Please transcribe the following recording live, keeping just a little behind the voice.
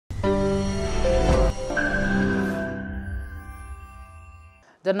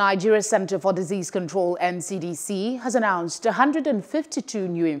The Nigeria Center for Disease Control (NCDC) has announced 152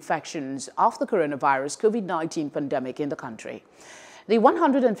 new infections of the coronavirus COVID-19 pandemic in the country. The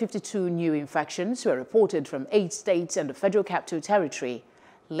 152 new infections were reported from 8 states and the Federal Capital Territory.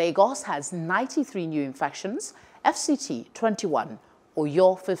 Lagos has 93 new infections, FCT 21,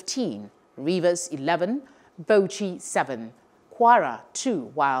 Oyo 15, Rivers 11, Bauchi 7, Kwara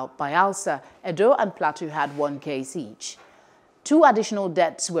 2, while Bayelsa, Edo and Plateau had 1 case each. 2 additional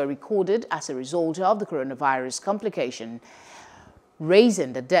deaths were recorded as a result of the coronavirus complication,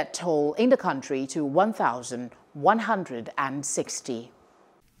 raising the death toll in the country to 1,160.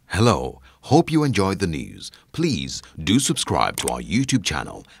 Hello, hope you enjoyed the news. Please do subscribe to our YouTube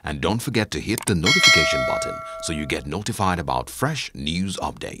channel and don't forget to hit the notification button so you get notified about fresh news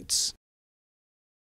updates.